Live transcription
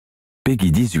Peggy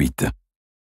 18.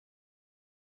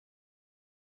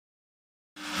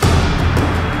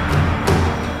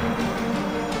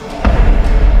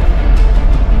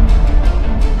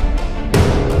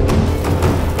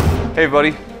 Hey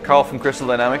everybody, Carl from Crystal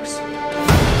Dynamics.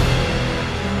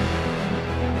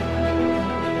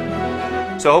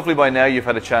 So hopefully by now you've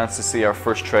had a chance to see our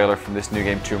first trailer from this new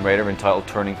game Tomb Raider entitled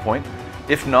Turning Point.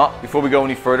 If not, before we go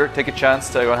any further, take a chance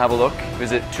to go and have a look.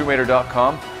 Visit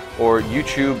tombRaider.com or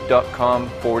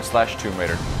youtube.com/Tomb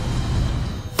Raider.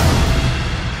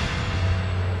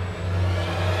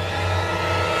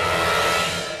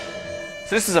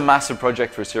 So this is a massive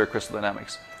project for us here at Crystal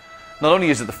Dynamics. Not only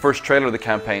is it the first trailer of the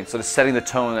campaign, so it's setting the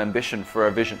tone and ambition for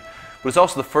our vision, but it's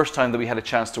also the first time that we had a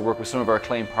chance to work with some of our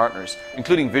acclaimed partners,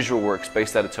 including Visual Works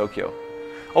based out of Tokyo.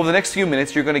 Over the next few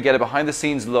minutes, you're going to get a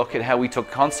behind-the-scenes look at how we took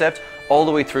concept all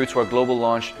the way through to our global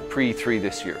launch pre-E3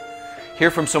 this year. Hear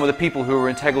from some of the people who were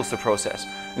integral to the process,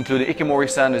 including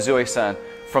Ikemori-san and Zoe-san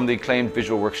from the acclaimed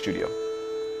Visual Works studio.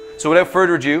 So without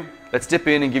further ado, let's dip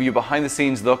in and give you a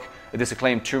behind-the-scenes look at this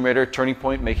acclaimed Tomb Raider Turning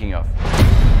Point making of.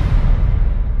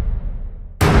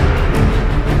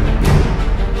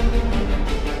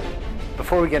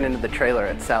 Before we get into the trailer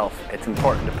itself, it's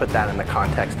important to put that in the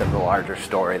context of the larger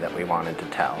story that we wanted to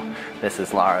tell. This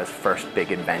is Lara's first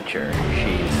big adventure.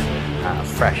 She's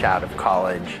fresh out of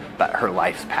college, but her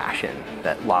life's passion,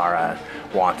 that Lara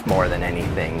wants more than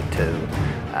anything to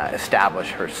establish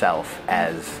herself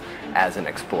as an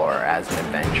explorer, as an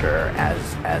adventurer,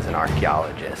 as an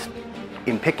archaeologist.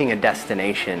 In picking a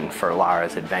destination for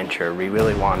Lara's adventure, we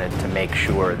really wanted to make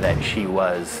sure that she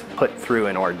was put through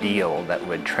an ordeal that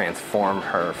would transform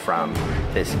her from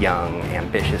this young,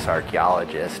 ambitious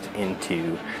archaeologist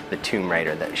into the Tomb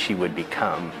Raider that she would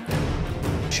become.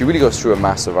 She really goes through a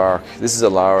massive arc. This is a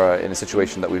Lara in a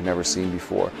situation that we've never seen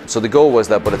before. So the goal was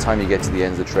that by the time you get to the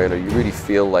end of the trailer, you really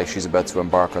feel like she's about to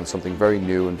embark on something very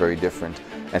new and very different,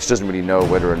 and she doesn't really know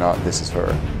whether or not this is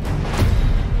her.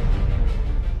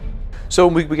 So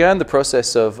we began the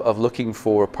process of looking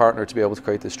for a partner to be able to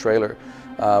create this trailer.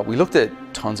 We looked at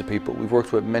tons of people. We've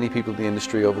worked with many people in the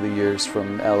industry over the years,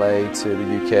 from LA to the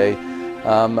UK.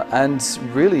 And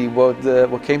really what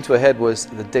came to a head was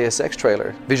the Deus Ex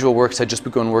trailer. Visual Works had just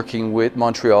begun working with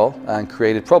Montreal and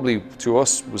created, probably to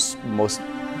us, was the most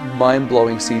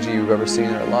mind-blowing CG we've ever seen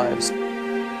in our lives.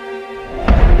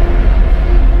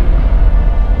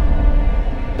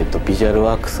 Visual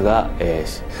Works が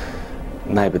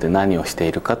内部で何をして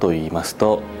いるかといいます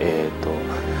と、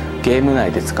ゲーム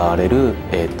内で使われる、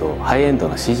ハイエンド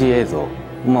な CG 映像、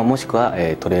もしくは、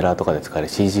トレーラーとかで使われ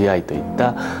る CGI といっ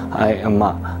た、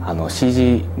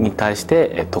CG に対し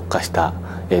て、特化した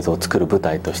映像を作る舞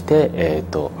台として、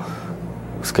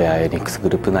スクエア・エニックスグ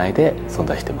ループ内で存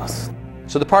在しています。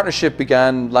So the partnership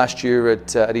began last year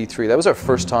at E3. That was our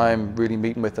first time really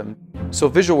meeting with them. So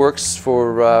Visual Works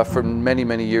for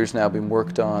many years now been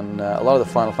worked on a lot of the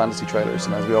Final Fantasy trailers,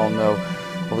 and as we all know,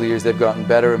 over the years they've gotten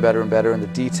better and better and better, and the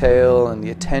detail and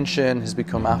the attention has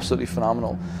become absolutely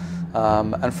phenomenal.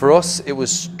 And for us, it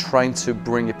was trying to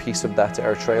bring a piece of that to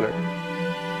our trailer.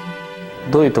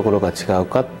 どういうところが違う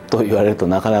かと言われると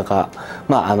なかなか、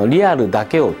リアルだ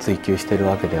けを追求している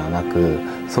わけではなく、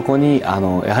そこにや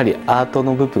はりアート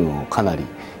の部分をかなり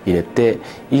入れて、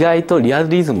意外とリア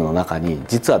リズムの中に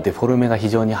実はデフォルメが非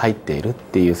常に入っているっ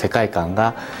ていう世界観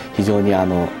が非常に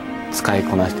使い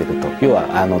こなしていると。要は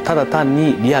ただ単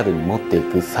にリアルに持ってい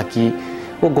く先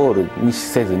をゴールに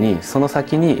せずに、その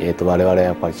先に我々は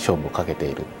やっぱり勝負をかけて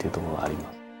いるっていうところがあります。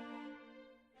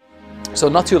So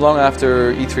not too long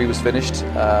after E3 was finished,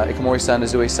 Ikemori-san and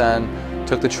Zoe-san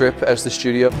took the trip out to the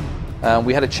studio.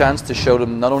 We had a chance to show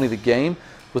them not only the game,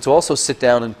 but to also sit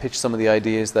down and pitch some of the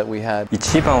ideas that we had.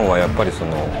 一番はやっぱり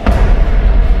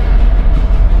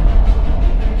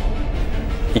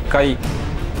一回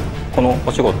この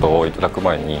お仕事をいただく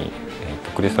前に、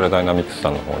クリスタルダイナミクスさ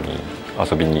んの方に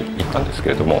遊びに行ったんですけ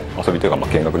れども、遊びというか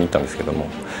見学に行ったんですけども、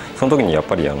その時にやっ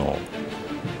ぱり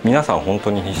皆さん本当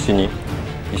に必死に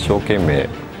一生懸命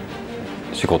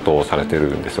仕事をされて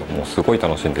るんですよ。もうすごい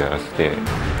楽しんでやらせて、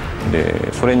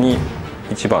でそれに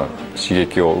一番刺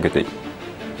激を受け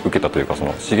たというか、そ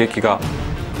の刺激が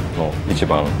一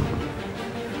番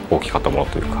大きかったもの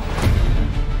というか。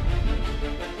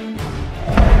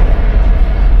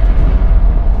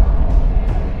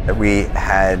We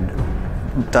had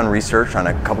done research on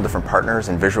a couple different partners,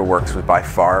 and Visual Works was by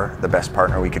far the best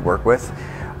partner we could work with.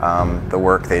 The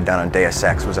work they'd done on Deus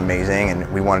Ex was amazing, and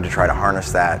we wanted to try to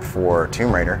harness that for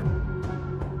Tomb Raider.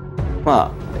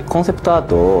 コンセプトアー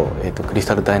トを、クリス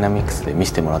タルダイナミクスで見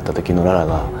せてもらった時のララ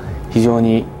が非常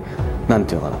になん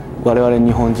ていうのかな、我々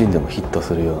日本人でもヒット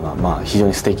するような、非常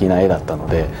に素敵な絵だったの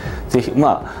で、ぜひ変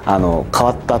わ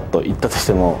ったと言ったとし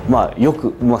ても、よ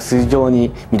く、非常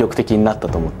に魅力的になった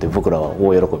と思って、僕らは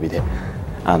大喜びで、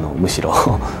むしろ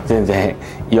全然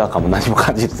違和感も何も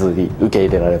感じずに受け入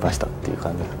れられましたっていう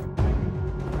感じです。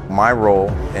My role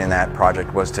in that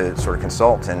project was to sort of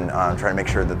consult and try to make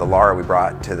sure that the Lara we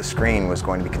brought to the screen was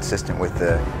going to be consistent with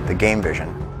the game vision.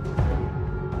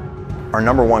 Our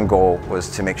number one goal was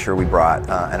to make sure we brought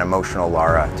an emotional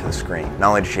Lara to the screen. Not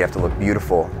only did she have to look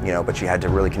beautiful, but she had to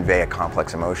really convey a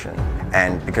complex emotion.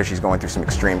 And because she's going through some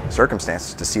extreme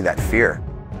circumstances, to see that fear.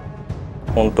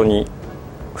 本当に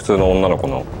普通の女の子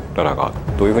のララが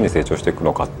どういうふうに成長していく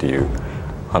のかっていう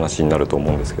話になると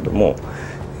思うんですけども、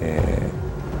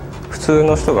普通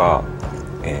の人が、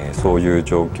そういう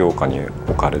状況下に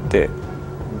置かれて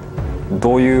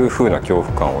どういうふうな恐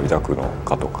怖感を抱くの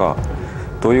かとか、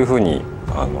どういうふうに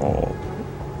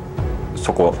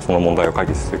その問題を解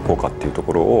決していこうかっていうと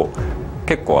ころを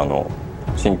結構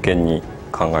真剣に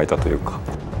考えたというか。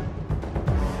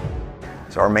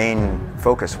So our main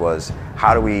focus was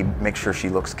how do we make sure she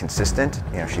looks consistent,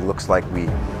 she looks like we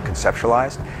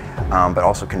conceptualized, but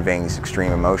also conveying these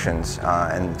extreme emotions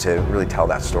and to really tell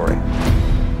that story.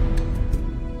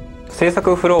 制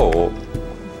作フロ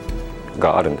ー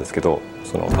があるんですけど、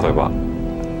例えば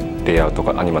レイアウト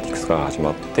がアニマティクスから始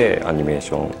まってアニメー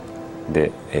ション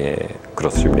で、ク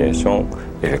ロスシミュレーション、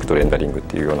エフェクトレンダリングっ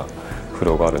ていうようなフ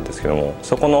ローがあるんですけども、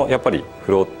そこのやっぱり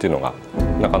フローっていうのが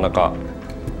なかなか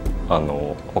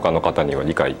他の方には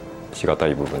理解しがた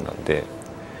い部分なんで、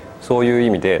そういう意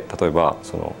味で例えば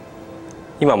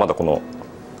今まだこの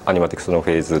アニマティクスのフ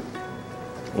ェーズ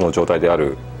の状態であ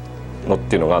るのっ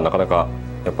ていうのがなかなか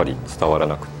やっぱり伝わら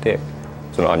なくて、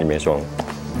そのアニメーショ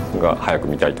ンが早く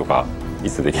見たいとかい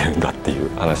つできるんだってい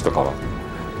う話とかは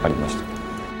ありました。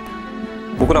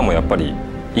僕らもやっぱり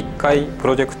一回プ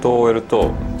ロジェクトを終える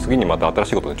と次にまた新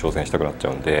しいことに挑戦したくなっちゃ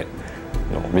うんで、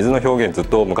水の表現ずっ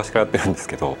と昔からやってるんです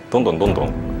けど、どんどん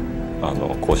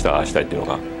こうしたああしたいっていうの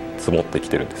が積もってき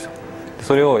てるんですよ。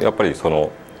それをやっぱりこ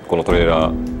のトレーラ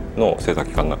ーの制作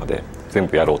期間の中で全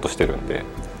部やろうとしてるんで、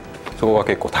そこが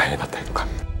結構大変だったりとか。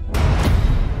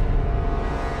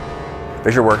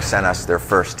VisualWorks sent us their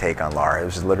first take on Lara. It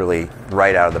was literally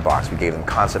right out of the box. We gave them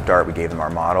concept art, we gave them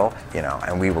our model,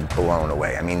 and we were blown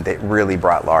away. I mean, they really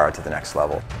brought Lara to the next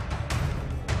level.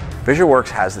 VisualWorks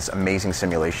has this amazing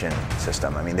simulation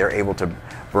system. I mean, they're able to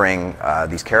bring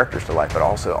these characters to life, but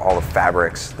also all the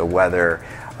fabrics, the weather,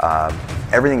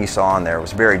 everything you saw in there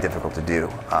was very difficult to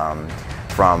do.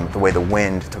 From the way the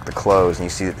wind took the clothes, and you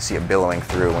see it billowing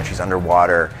through when she's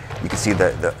underwater. You can see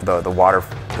the water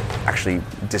actually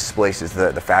displaces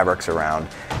the fabrics around,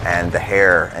 and the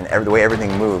hair, and the way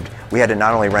everything moved. We had to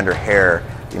not only render hair,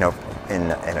 in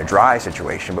a dry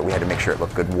situation, but we had to make sure it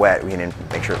looked good wet. We had to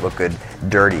make sure it looked good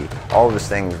dirty. All of those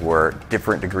things were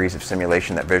different degrees of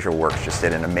simulation that VisualWorks just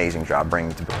did an amazing job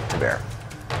bringing to bear.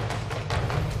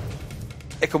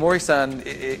 Ikomori-san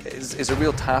is a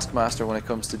real taskmaster when it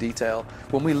comes to detail.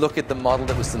 When we look at the model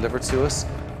that was delivered to us,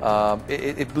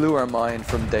 it blew our mind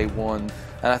from day one.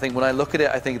 And I think when I look at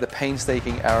it, I think the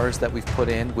painstaking hours that we've put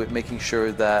in with making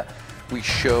sure that we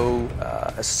show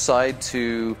a side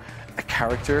to a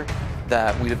character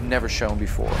that we'd have never shown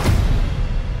before.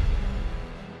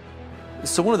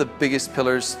 So one of the biggest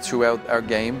pillars throughout our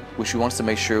game, which we wanted to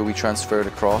make sure we transferred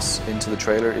across into the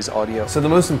trailer, is audio. So the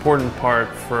most important part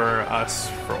for us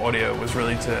for audio was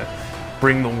really to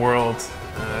bring the world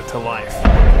to life.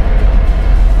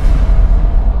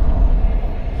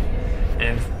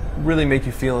 And really make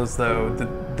you feel as though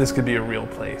this could be a real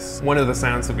place. One of the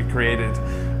sounds that we created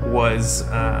was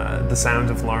the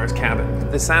sound of Lara's cabin.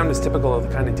 The sound is typical of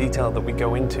the kind of detail that we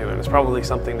go into, and it's probably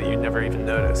something that you'd never even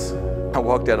notice. I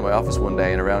walked out of my office one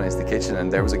day and around into the kitchen, and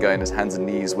there was a guy on his hands and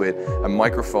knees with a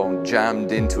microphone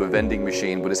jammed into a vending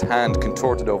machine with his hand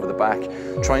contorted over the back,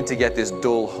 trying to get this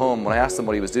dull hum. When I asked him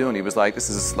what he was doing, he was like, "This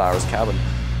is Lara's cabin."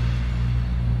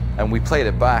 And we played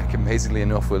it back, amazingly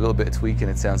enough, with a little bit of tweaking,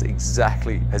 it sounds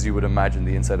exactly as you would imagine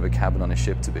the inside of a cabin on a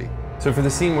ship to be. So for the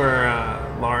scene where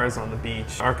Lara's on the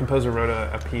beach, our composer wrote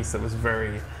a piece that was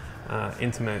very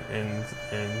intimate and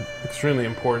extremely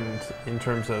important in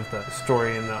terms of the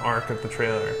story and the arc of the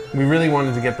trailer. We really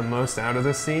wanted to get the most out of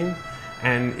this scene,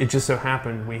 and it just so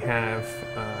happened we have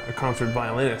a concert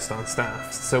violinist on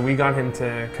staff. So we got him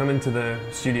to come into the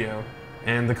studio,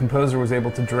 and the composer was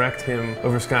able to direct him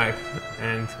over Skype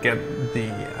and get the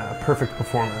perfect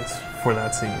performance for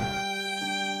that scene.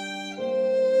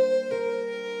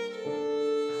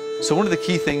 So one of the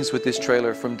key things with this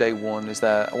trailer from day one is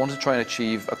that I wanted to try and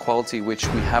achieve a quality which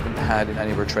we haven't had in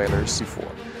any of our trailers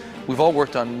before. We've all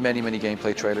worked on many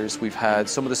gameplay trailers. We've had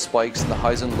some of the spikes and the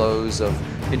highs and lows of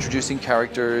introducing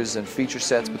characters and feature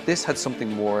sets, but this had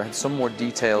something more, had some more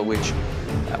detail, which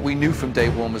we knew from day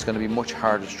one was going to be much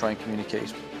harder to try and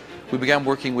communicate. We began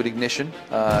working with Ignition,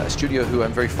 a studio who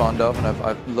I'm very fond of, and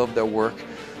I've loved their work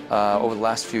over the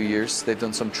last few years. They've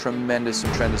done some tremendous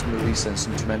movies and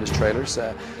some tremendous trailers.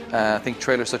 I think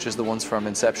trailers such as the ones from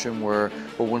Inception were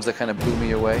ones that kind of blew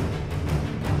me away.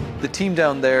 The team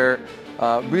down there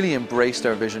really embraced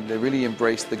our vision. They really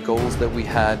embraced the goals that we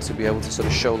had to be able to sort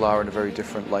of show Lara in a very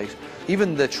different light.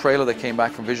 Even the trailer that came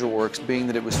back from Visual Works, being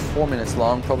that it was 4 minutes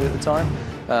long probably at the time,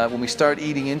 when we started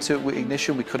eating into it with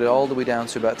Ignition, we cut it all the way down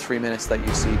to about 3 minutes that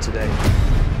you see today.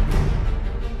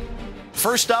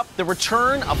 First up, the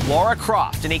return of Lara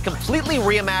Croft in a completely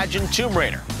reimagined Tomb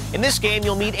Raider. In this game,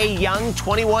 you'll meet a young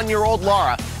 21-year-old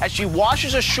Lara as she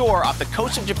washes ashore off the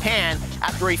coast of Japan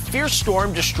after a fierce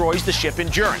storm destroys the ship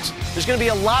Endurance. There's going to be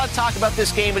a lot of talk about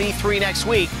this game at E3 next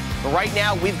week, but right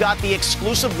now we've got the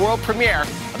exclusive world premiere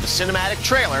of the cinematic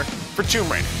trailer for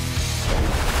Tomb Raider.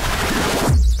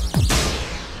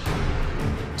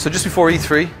 So just before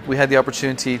E3, we had the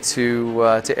opportunity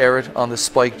to air it on the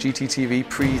Spike GTTV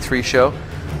pre-E3 show.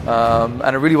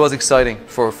 And it really was exciting.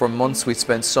 For months we'd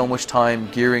spent so much time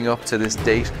gearing up to this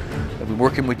date. We've been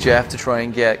working with Jeff to try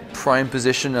and get prime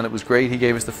position, and it was great. He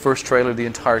gave us the first trailer of the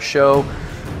entire show,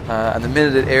 and the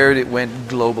minute it aired it went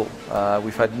global.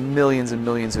 We've had millions and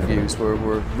millions of views. We're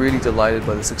really delighted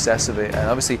by the success of it, and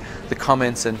obviously the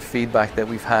comments and feedback that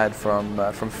we've had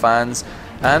from fans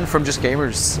and from just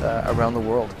gamers around the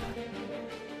world.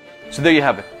 So there you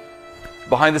have it.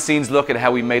 Behind the scenes look at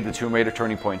how we made the Tomb Raider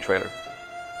Turning Point trailer.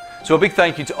 So a big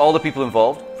thank you to all the people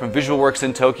involved, from Visual Works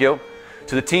in Tokyo,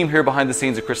 to the team here behind the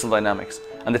scenes at Crystal Dynamics,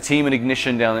 and the team in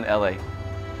Ignition down in LA.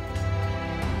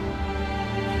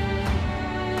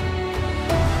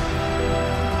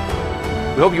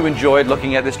 We hope you enjoyed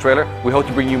looking at this trailer. We hope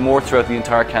to bring you more throughout the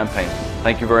entire campaign.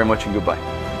 Thank you very much and goodbye.